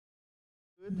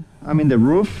I'm in the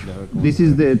roof. This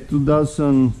is the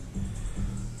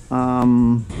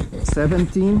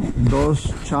 2017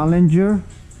 Dodge Challenger,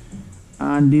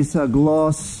 and this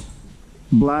gloss,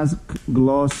 black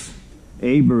gloss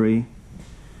Avery.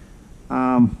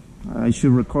 I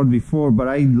should record before, but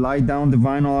I lied down the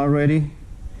vinyl already.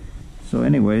 So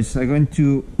anyways, I'm going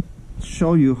to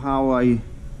show you how I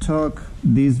took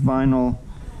this vinyl.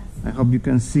 I hope you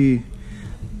can see.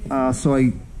 So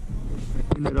I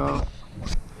peel it off.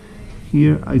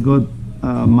 Here I got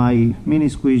my mini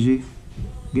squeegee.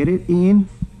 Get it in.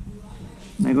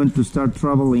 I'm going to start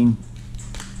traveling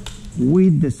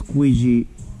with the squeegee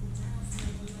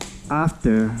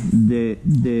after the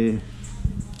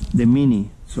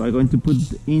mini. So I'm going to put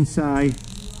inside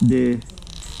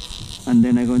and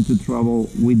then I'm going to travel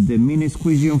with the mini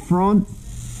squeegee in front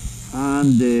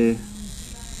and the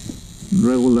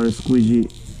regular squeegee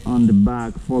on the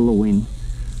back following,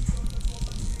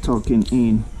 tucking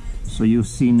in. So you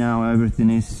see now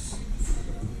everything is...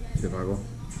 Se apagó.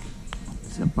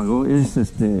 Se apagó, es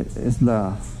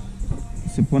la...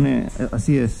 Se pone,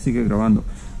 así es, sigue grabando.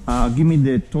 Give me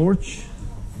the torch.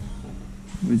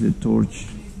 Where's the torch?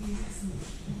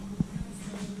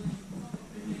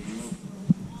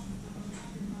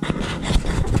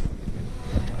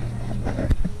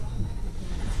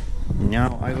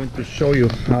 Now I'm going to show you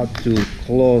how to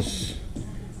close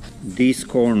these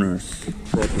corners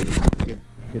properly.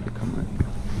 Get the camera here.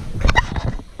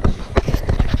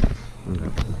 Okay.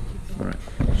 Alright,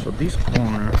 so this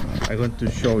corner I'm going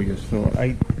to show you. So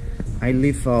I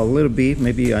leave a little bit,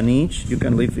 maybe an inch. You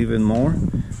can leave even more.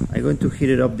 I'm going to heat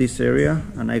it up this area,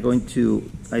 and I don't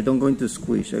going to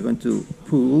squish. I'm going to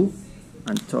pull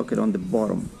and tuck it on the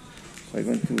bottom. So I'm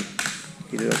going to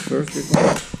heat it up first. This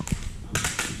one.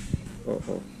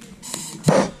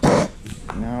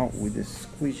 Now with the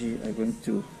squeegee, I'm going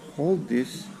to hold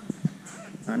this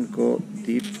and go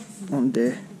deep on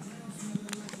the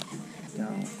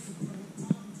down.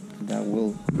 That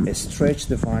will stretch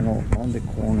the vinyl on the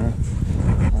corner,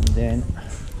 and then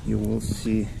you will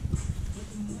see.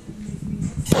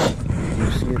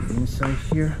 You see it inside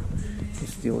here.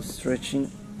 It's still stretching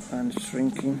and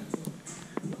shrinking.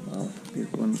 Well, this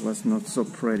one was not so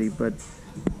pretty, but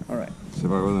all right. Se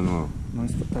apagó de nuevo. No,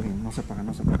 está bien, no se apaga,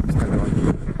 está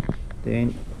grabando.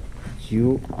 Then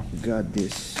you got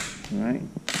this, right?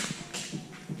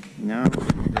 Now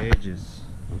the edges.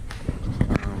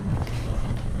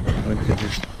 I'm going to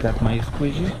just cut my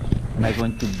squeegee, and I'm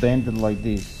going to bend it like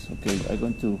this. Okay, I'm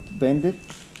going to bend it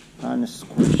and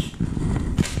squish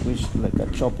like a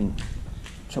chopping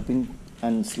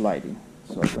and sliding.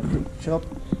 So I'm going to chop.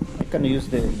 I can use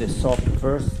the soft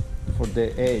first for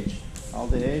the edge, all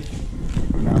the edge.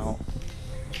 Now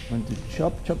I'm going to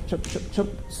chop,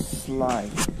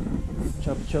 slide,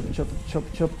 chop,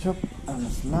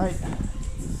 and slide,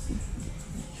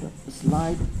 chop,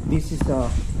 slide. This is a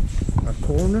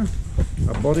corner,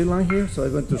 a body line here, so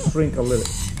I'm going to shrink a little.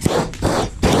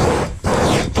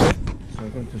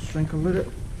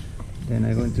 Then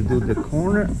I'm going to do the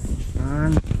corner,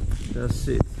 and that's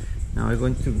it. Now I'm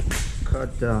going to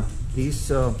cut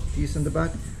this piece in the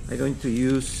back. I'm going to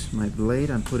use my blade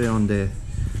and put it on the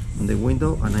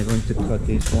window, and I'm going to cut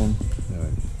this one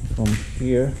from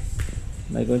here.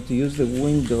 And I'm going to use the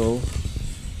window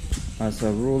as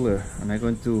a ruler, and I'm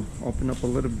going to open up a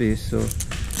little bit. So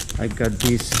I got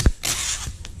this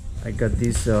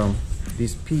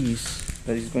piece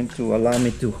that is going to allow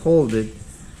me to hold it.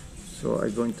 So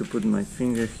I'm going to put my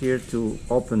finger here to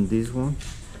open this one,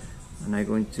 and I'm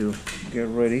going to get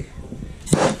ready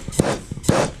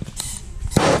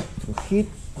to heat,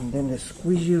 and then the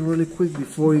squeegee really quick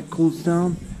before it cools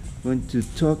down. I'm going to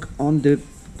tuck on the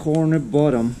corner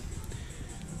bottom,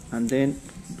 and then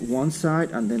one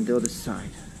side and then the other side.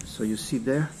 So you see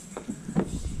there,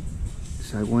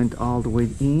 so I went all the way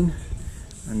in,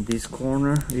 and this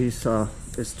corner is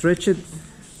stretched,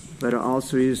 but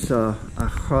also is a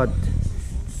hot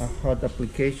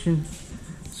application.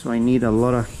 So I need a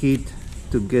lot of heat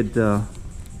to get the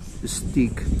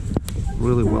stick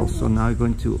really well. So now I'm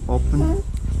going to open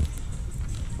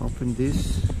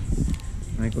this.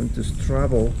 I'm going to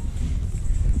straddle.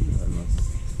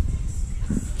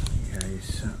 Yeah,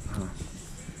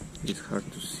 it's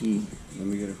hard to see. Let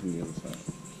me get it from the other side.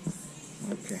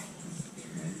 Okay.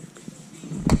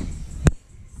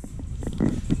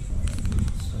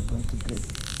 So I'm going to get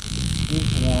this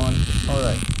one. All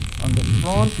right. On the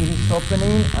front it is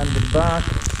opening, and the back,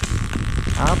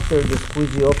 after the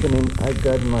squeegee opening, I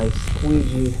got my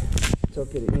squeegee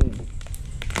tuck it in.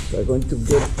 So I'm going to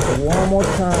get one more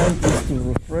time just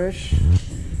to refresh,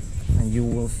 and you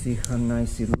will see how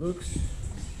nice it looks.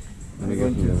 Let me get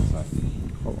it from the other side.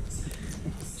 hold on.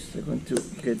 So I'm going to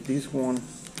get this one,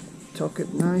 tuck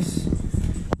it nice.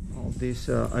 All this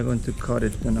I'm going to cut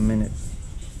it in a minute.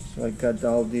 So I got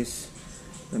all this.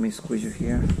 Let me squeeze it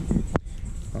here.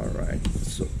 All right,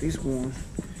 so this one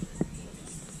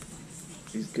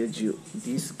is get you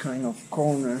this kind of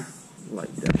corner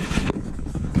like that.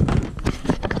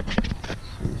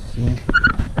 So you see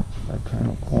that kind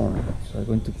of corner. So I'm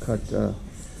going to cut a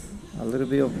little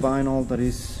bit of vinyl that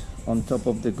is on top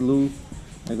of the glue.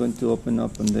 I'm going to open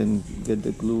up and then get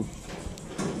the glue,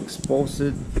 expose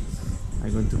it.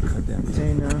 I'm going to cut the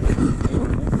antenna.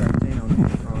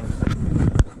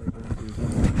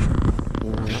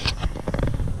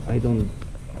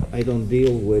 I don't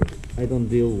deal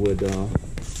with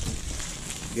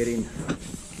getting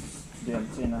the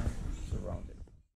antenna